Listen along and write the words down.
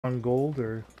on gold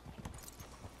or?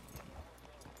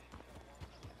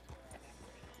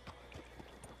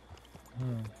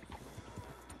 Hmm.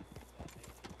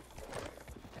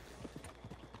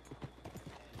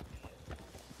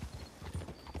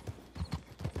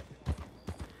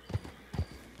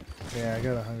 Yeah, I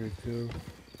got 100 too.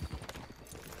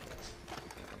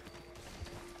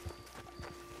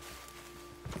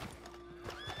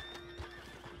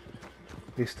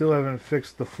 They still haven't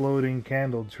fixed the floating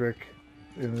candle trick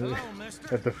in the, Hello,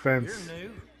 mister. at the fence. You're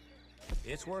new.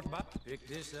 It's worth buying. Pick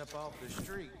this up off the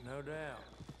street, no doubt.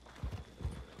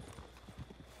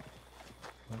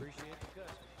 Appreciate the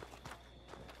custom.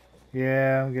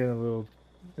 Yeah, I'm getting a little.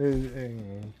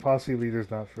 Posse leader's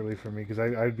not really for me because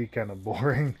I'd be kind of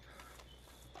boring.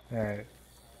 All right.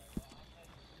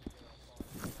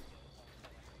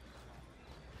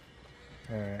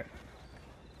 All right.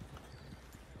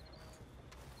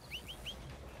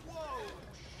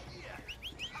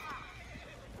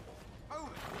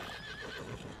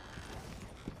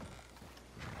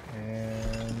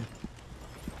 And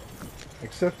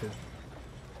accepted.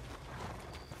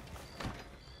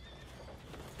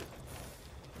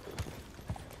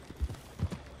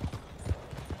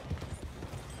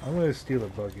 I'm gonna steal a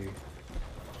buggy.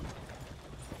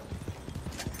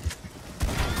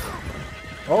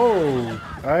 Oh,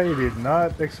 I did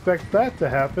not expect that to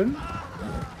happen.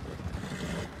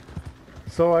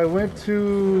 So I went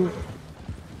to...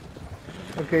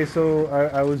 Okay, so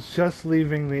I was just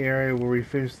leaving the area where we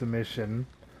finished the mission.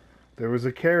 There was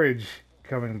a carriage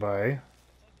coming by.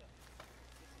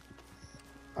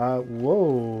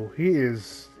 Whoa, he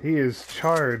is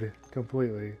charred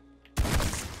completely.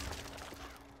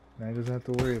 Now he doesn't have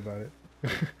to worry about it.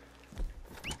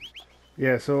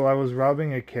 Yeah, so I was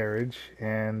robbing a carriage,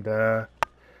 and I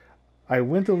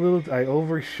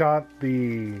overshot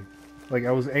the... Like,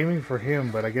 I was aiming for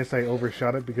him, but I guess I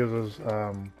overshot it because it was,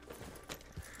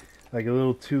 like, a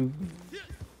little too...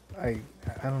 I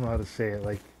don't know how to say it,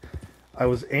 like... I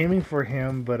was aiming for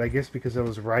him, but I guess because I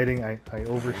was riding, I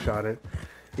overshot it.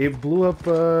 It blew up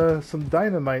some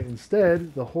dynamite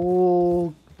instead. The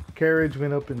whole carriage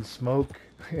went up in smoke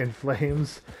and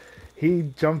flames. He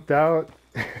jumped out.